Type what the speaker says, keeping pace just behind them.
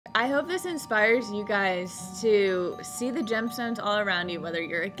I hope this inspires you guys to see the gemstones all around you, whether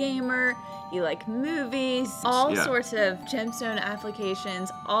you're a gamer, you like movies, all sorts of gemstone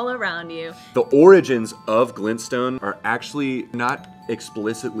applications all around you. The origins of Glintstone are actually not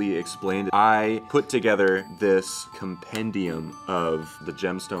explicitly explained. I put together this compendium of the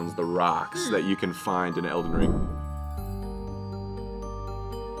gemstones, the rocks that you can find in Elden Ring.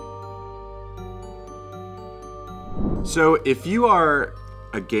 So if you are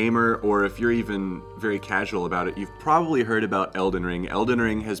a gamer, or if you're even very casual about it, you've probably heard about Elden Ring. Elden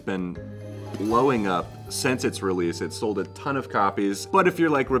Ring has been blowing up since its release. It sold a ton of copies. But if you're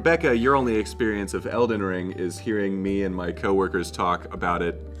like Rebecca, your only experience of Elden Ring is hearing me and my coworkers talk about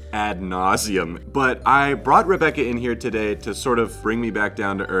it ad nauseum. But I brought Rebecca in here today to sort of bring me back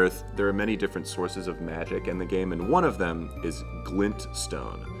down to earth. There are many different sources of magic in the game, and one of them is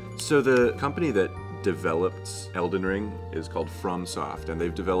Glintstone. So the company that developed Elden Ring is called FromSoft, and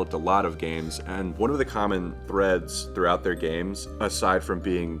they've developed a lot of games, and one of the common threads throughout their games, aside from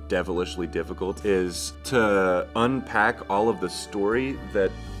being devilishly difficult, is to unpack all of the story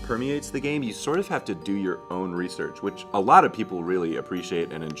that permeates the game. You sort of have to do your own research, which a lot of people really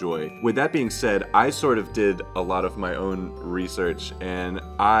appreciate and enjoy. With that being said, I sort of did a lot of my own research, and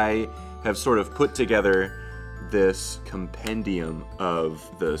I have sort of put together this compendium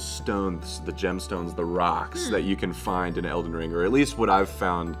of the stones, the gemstones, the rocks that you can find in Elden Ring, or at least what I've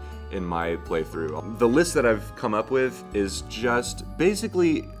found in my playthrough. The list that I've come up with is just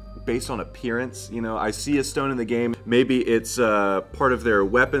basically based on appearance. You know, I see a stone in the game, maybe it's part of their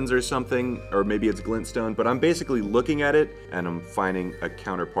weapons or something, or maybe it's glintstone, but I'm basically looking at it and I'm finding a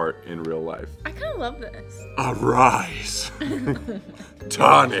counterpart in real life. I kind of love this. Arise!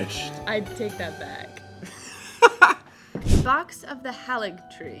 Tarnished! I'd take that back. Box of the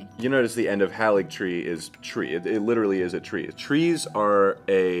Haligtree. You notice the end of Haligtree is tree. It literally is a tree. Trees are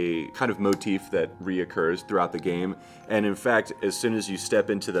a kind of motif that reoccurs throughout the game, and in fact, as soon as you step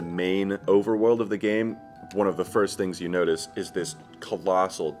into the main overworld of the game, one of the first things you notice is this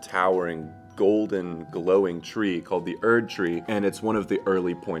colossal, towering, golden, glowing tree called the Erd Tree, and it's one of the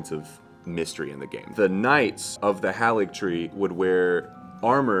early points of mystery in the game. The knights of the Haligtree would wear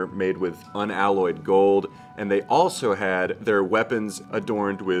armor made with unalloyed gold, and they also had their weapons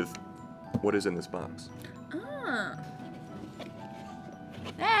adorned with what is in this box. Ah.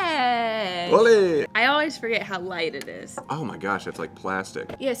 Hey! Olé! I always forget how light it is. Oh my gosh, that's like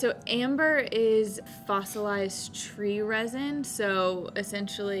plastic. Yeah, so amber is fossilized tree resin, so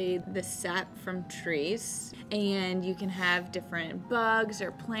essentially the sap from trees. And you can have different bugs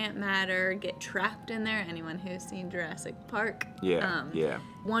or plant matter get trapped in there. Anyone who's seen Jurassic Park. Yeah, yeah.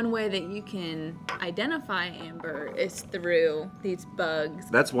 One way that you can identify amber is through these bugs.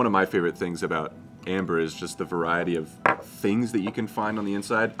 That's one of my favorite things about amber, is just the variety of things that you can find on the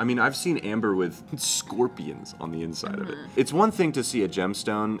inside. I mean, I've seen amber with scorpions on the inside of it. It's one thing to see a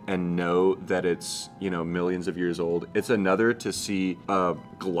gemstone and know that it's, you know, millions of years old. It's another to see a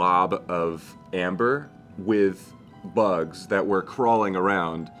glob of amber with bugs that were crawling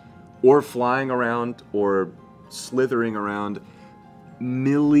around or flying around or slithering around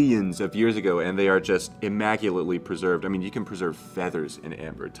millions of years ago, and they are just immaculately preserved. I mean, you can preserve feathers in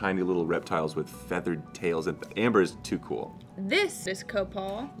amber, tiny little reptiles with feathered tails, and amber is too cool. This is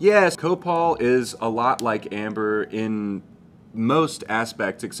copal. Yes, copal is a lot like amber in most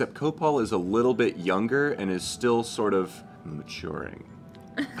aspects, except copal is a little bit younger and is still sort of maturing.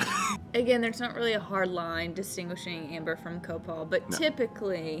 Again, there's not really a hard line distinguishing amber from copal, but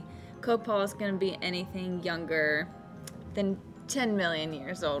typically copal is going to be anything younger than 10 million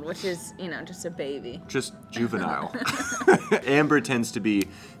years old, which is, you know, just a baby. Just juvenile. Amber tends to be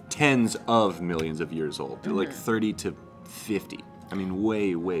tens of millions of years old, like 30 to 50. I mean,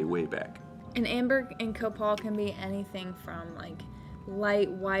 way, way, way back. And amber and copal can be anything from like light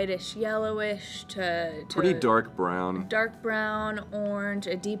whitish yellowish to pretty dark brown. Dark brown, orange,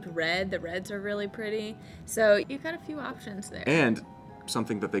 a deep red. The reds are really pretty. So you've got a few options there. And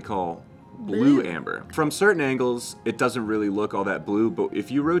something that they call blue amber. From certain angles, it doesn't really look all that blue, but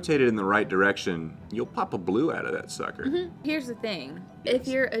if you rotate it in the right direction, you'll pop a blue out of that sucker. Here's the thing. If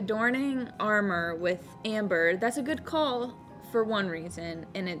you're adorning armor with amber, that's a good call for one reason,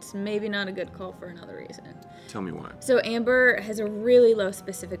 and it's maybe not a good call for another reason. Tell me why. So amber has a really low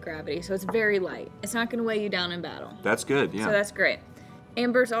specific gravity, so it's very light. It's not going to weigh you down in battle. That's good, yeah. So that's great.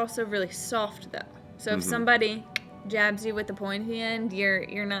 Amber's also really soft, though. So if somebody jabs you with the pointy end,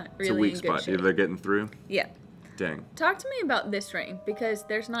 you're not really it's a weak in good spot. shape. They're getting through? Yeah. Dang. Talk to me about this ring, because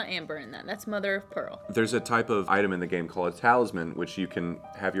there's not amber in that. That's mother of pearl. There's a type of item in the game called a talisman, which you can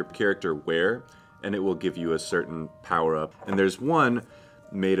have your character wear, and it will give you a certain power-up. And there's one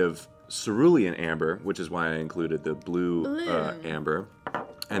made of cerulean amber, which is why I included the blue amber.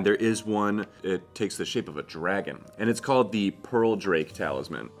 And there is one, it takes the shape of a dragon, and it's called the Pearl Drake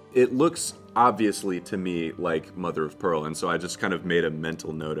Talisman. It looks obviously to me like Mother of Pearl, and so I just kind of made a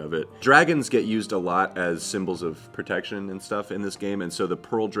mental note of it. Dragons get used a lot as symbols of protection and stuff in this game, and so the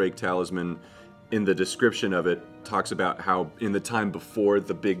Pearl Drake Talisman, in the description of it, talks about how in the time before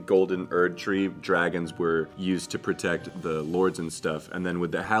the big golden Erd tree, dragons were used to protect the lords and stuff, and then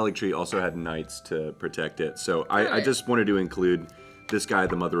with the Halig tree also had knights to protect it. So I just wanted to include this guy,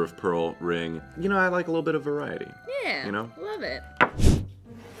 the Mother of Pearl ring. You know, I like a little bit of variety. Yeah, you know? Love it.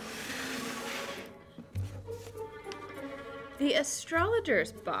 The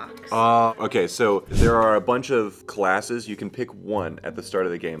astrologer's box. Okay, so there are a bunch of classes. You can pick one at the start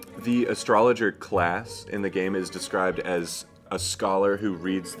of the game. The astrologer class in the game is described as a scholar who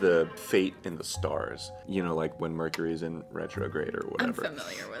reads the fate in the stars. You know, like when Mercury's in retrograde or whatever. I'm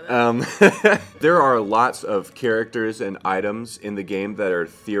familiar with it. There are lots of characters and items in the game that are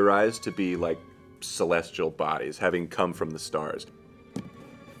theorized to be like celestial bodies, having come from the stars.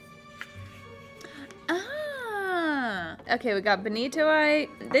 Okay, we got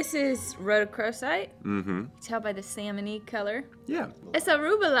bonitoite. This is rhodochrosite. Mm-hmm. Tell by the salmony color. Yeah. It's a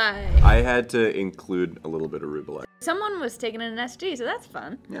rubellite. I had to include a little bit of rubellite. Someone was taking an SG, so that's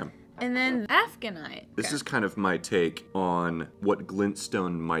fun. Yeah. And then afghanite. This is kind of my take on what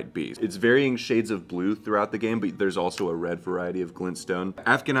glintstone might be. It's varying shades of blue throughout the game, but there's also a red variety of glintstone.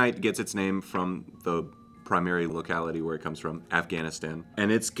 Afghanite gets its name from the primary locality where it comes from, Afghanistan. And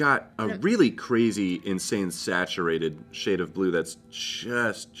it's got a really crazy, insane, saturated shade of blue that's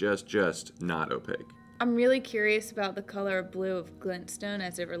just not opaque. I'm really curious about the color of blue of glintstone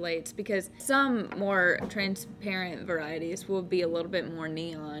as it relates, because some more transparent varieties will be a little bit more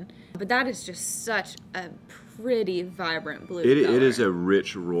neon, but that is just such a pretty vibrant blue color. It is a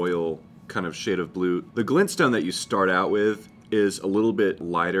rich, royal kind of shade of blue. The glintstone that you start out with is a little bit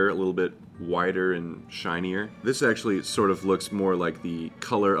lighter, a little bit whiter and shinier. This actually sort of looks more like the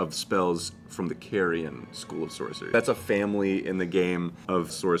color of spells from the Carian school of sorcery. That's a family in the game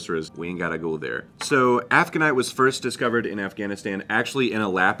of sorcerers. We ain't gotta go there. So Afghanite was first discovered in Afghanistan, actually in a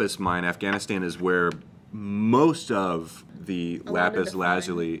lapis mine. Afghanistan is where most of the lapis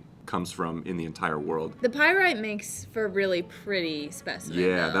lazuli comes from in the entire world. The pyrite makes for a really pretty specimen.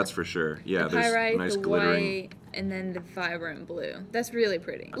 Yeah, though. that's for sure. Yeah, the pyrite, there's nice the glittering. white, and then the vibrant blue. That's really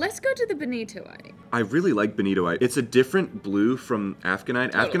pretty. Let's go to the bonitoite. I really like bonitoite. It's a different blue from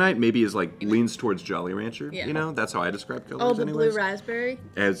Afghanite. Totally. Afghanite maybe is like leans towards Jolly Rancher. Yeah. You know, that's how I describe colors. Oh, the anyways. blue raspberry?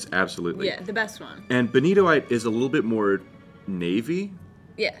 As absolutely. Yeah, the best one. And bonitoite is a little bit more navy.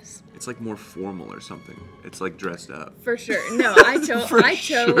 Yes. It's like more formal or something. It's like dressed up. For sure. No, I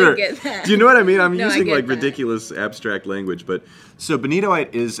totally get that. Do you know what I mean? I'm No, I using get like that. ridiculous abstract language, but so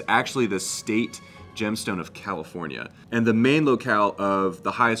bonitoite is actually the state gemstone of California. And the main locale of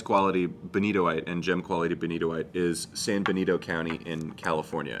the highest quality bonitoite and gem quality bonitoite is San Benito County in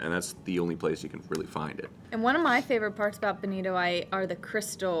California, and that's the only place you can really find it. And one of my favorite parts about bonitoite are the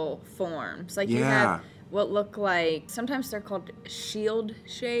crystal forms. Like you Yeah. have what look like, sometimes they're called shield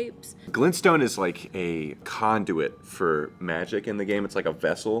shapes. Glintstone is like a conduit for magic in the game. It's like a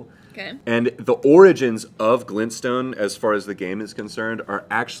vessel. Okay. And the origins of Glintstone, as far as the game is concerned, are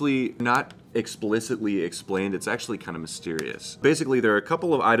actually not explicitly explained. It's actually kind of mysterious. Basically, there are a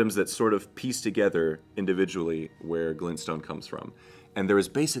couple of items that sort of piece together individually where Glintstone comes from. And there was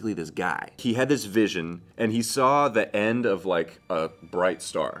basically this guy. He had this vision, and he saw the end of like a bright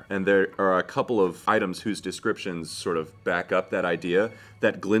star. And there are a couple of items whose descriptions sort of back up that idea,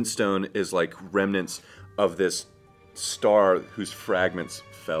 that Glintstone is like remnants of this star whose fragments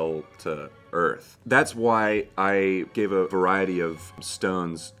fell to Earth. That's why I gave a variety of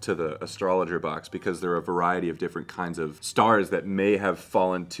stones to the astrologer box, because there are a variety of different kinds of stars that may have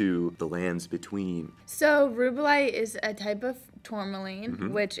fallen to the lands between. So rubellite is a type of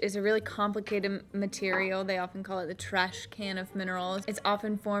tourmaline, which is a really complicated material. They often call it the trash can of minerals. It's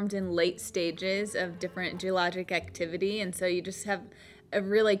often formed in late stages of different geologic activity, and so you just have a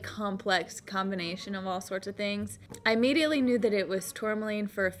really complex combination of all sorts of things. I immediately knew that it was tourmaline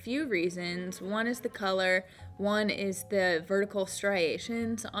for a few reasons. One is the color, one is the vertical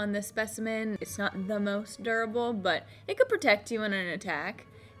striations on the specimen. It's not the most durable, but it could protect you in an attack.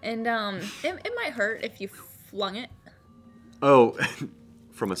 And it might hurt if you flung it. Oh,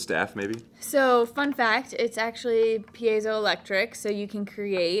 from a staff, maybe? So, fun fact, it's actually piezoelectric, so you can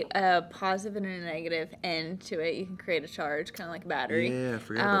create a positive and a negative end to it. You can create a charge, kind of like a battery. Yeah, I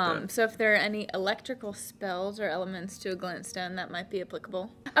forgot about that. So if there are any electrical spells or elements to a glintstone, that might be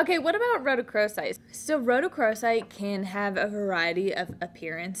applicable. Okay, what about rhodochrosite? So rhodochrosite can have a variety of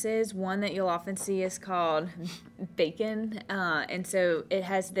appearances. One that you'll often see is called bacon, and so it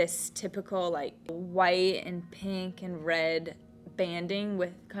has this typical like white and pink and red banding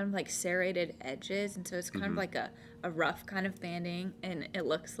with kind of like serrated edges, and so it's kind of like a rough kind of banding, and it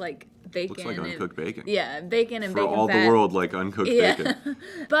looks like bacon. Looks like uncooked bacon. Yeah, bacon and For bacon all fat. the world, like uncooked bacon.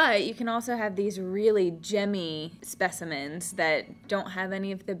 But you can also have these really gemmy specimens that don't have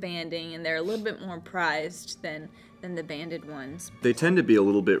any of the banding, and they're a little bit more prized than the banded ones. They tend to be a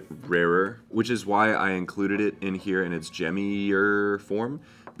little bit rarer, which is why I included it in here in its gemmier form,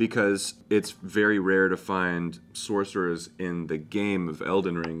 because it's very rare to find sorcerers in the game of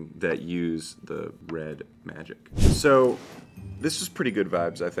Elden Ring that use the red magic. So this is pretty good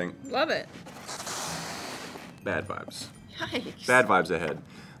vibes, I think. Love it. Bad vibes. Yikes. Bad vibes ahead.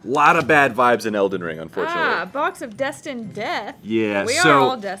 A lot of bad vibes in Elden Ring, unfortunately. Ah, box of destined death. Yeah, we are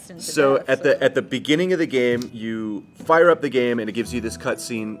all destined to death. At the beginning of the game, you fire up the game and it gives you this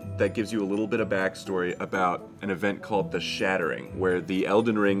cutscene that gives you a little bit of backstory about an event called the Shattering, where the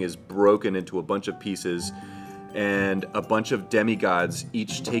Elden Ring is broken into a bunch of pieces, and a bunch of demigods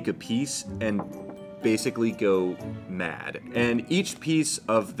each take a piece and basically go mad. And each piece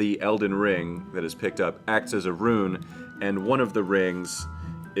of the Elden Ring that is picked up acts as a rune, and one of the rings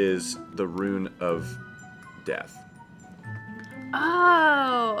is the rune of death.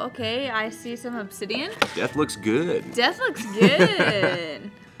 Oh, okay. I see some obsidian. Death looks good. Death looks good.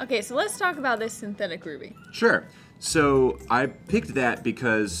 Okay, so let's talk about this synthetic ruby. Sure. So I picked that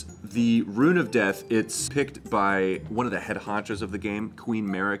because the rune of death, it's picked by one of the head honchos of the game, Queen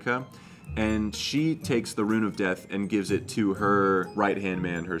Marika, and she takes the rune of death and gives it to her right-hand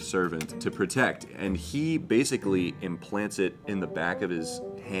man, her servant, to protect. And he basically implants it in the back of his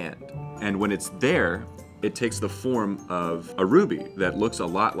hand. And when it's there, it takes the form of a ruby that looks a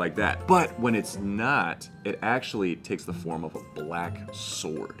lot like that. But when it's not, it actually takes the form of a black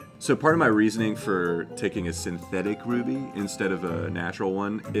sword. So part of my reasoning for taking a synthetic ruby instead of a natural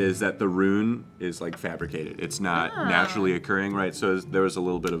one is that the rune is like fabricated. It's not naturally occurring, right? So there was a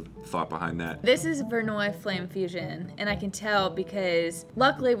little bit of thought behind that. This is Vernoi Flame Fusion, and I can tell because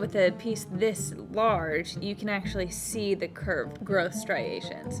luckily with a piece this large, you can actually see the curved growth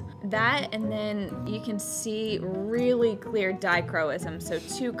striations. That, and then you can see really clear dichroism, so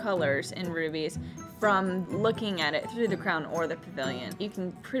two colors in rubies. From looking at it through the crown or the pavilion, you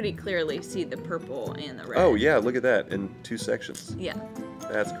can pretty clearly see the purple and the red. Oh yeah, look at that, in two sections. Yeah.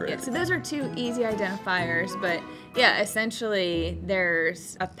 That's great. Yeah, so those are two easy identifiers, but yeah, essentially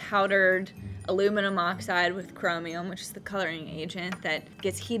there's a powdered aluminum oxide with chromium, which is the coloring agent that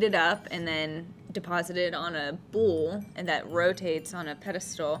gets heated up and then deposited on a bowl, and that rotates on a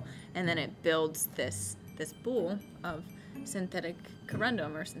pedestal, and then it builds this bowl of synthetic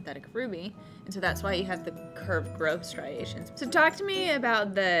corundum or synthetic ruby, and so that's why you have the curved growth striations. So talk to me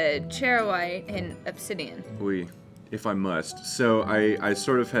about the charoite and obsidian. Oui, if I must. So I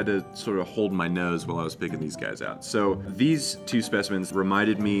sort of had to hold my nose while I was picking these guys out. So these two specimens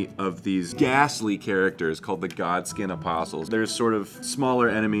reminded me of these ghastly characters called the Godskin Apostles. They're sort of smaller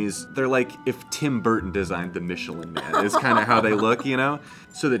enemies. They're like if Tim Burton designed the Michelin Man. It's kind of how they look, you know?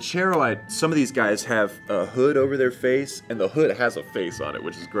 So the charoite, some of these guys have a hood over their face, and the hood has a face on it,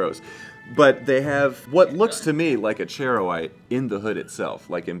 which is gross. But they have what looks to me like a charoite in the hood itself,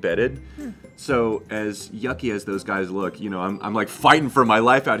 like embedded. So as yucky as those guys look, you know, I'm like fighting for my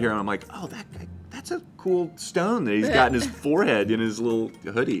life out here, and I'm like, oh, that guy, that's a cool stone that he's got in his forehead in his little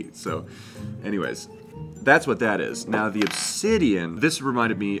hoodie. So anyways, that's what that is. Now the obsidian, this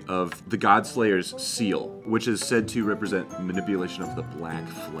reminded me of the Godslayer's seal, which is said to represent manipulation of the black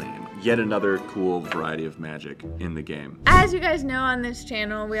flame. Yet another cool variety of magic in the game. As you guys know on this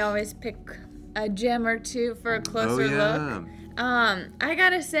channel, we always pick a gem or two for a closer look. I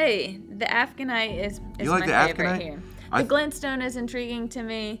gotta say, the Afghanite is my favorite here. The Glintstone is intriguing to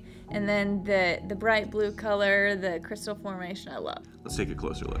me, and then the bright blue color, the crystal formation, I love. Let's take a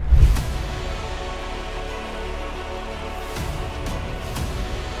closer look.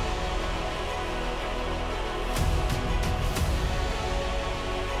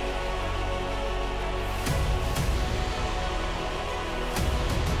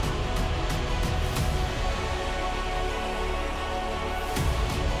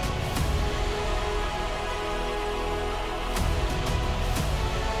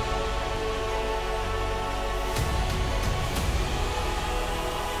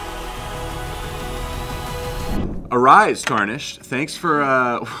 Arise, Tarnished. Thanks for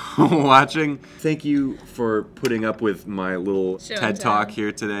watching. Thank you for putting up with my little TED Talk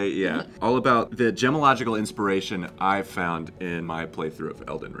here today. Yeah, all about the gemological inspiration I've found in my playthrough of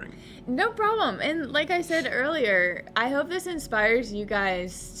Elden Ring. No problem. And like I said earlier, I hope this inspires you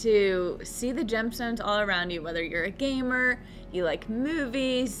guys to see the gemstones all around you, whether you're a gamer, you like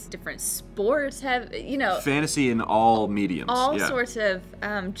movies, different sports, have, you know, fantasy in all mediums. All sorts of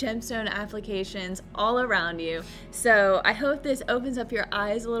gemstone applications all around you. So I hope this opens up your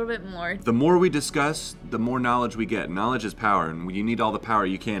eyes a little bit more. The more we discuss, the more knowledge we get. Knowledge is power, and you need all the power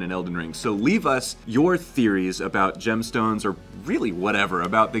you can in Elden Ring. So leave us your theories about gemstones, or really whatever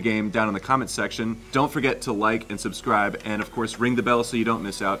about the game, down in the comments section. Don't forget to like and subscribe, and of course ring the bell so you don't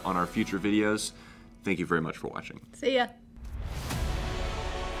miss out on our future videos. Thank you very much for watching. See ya.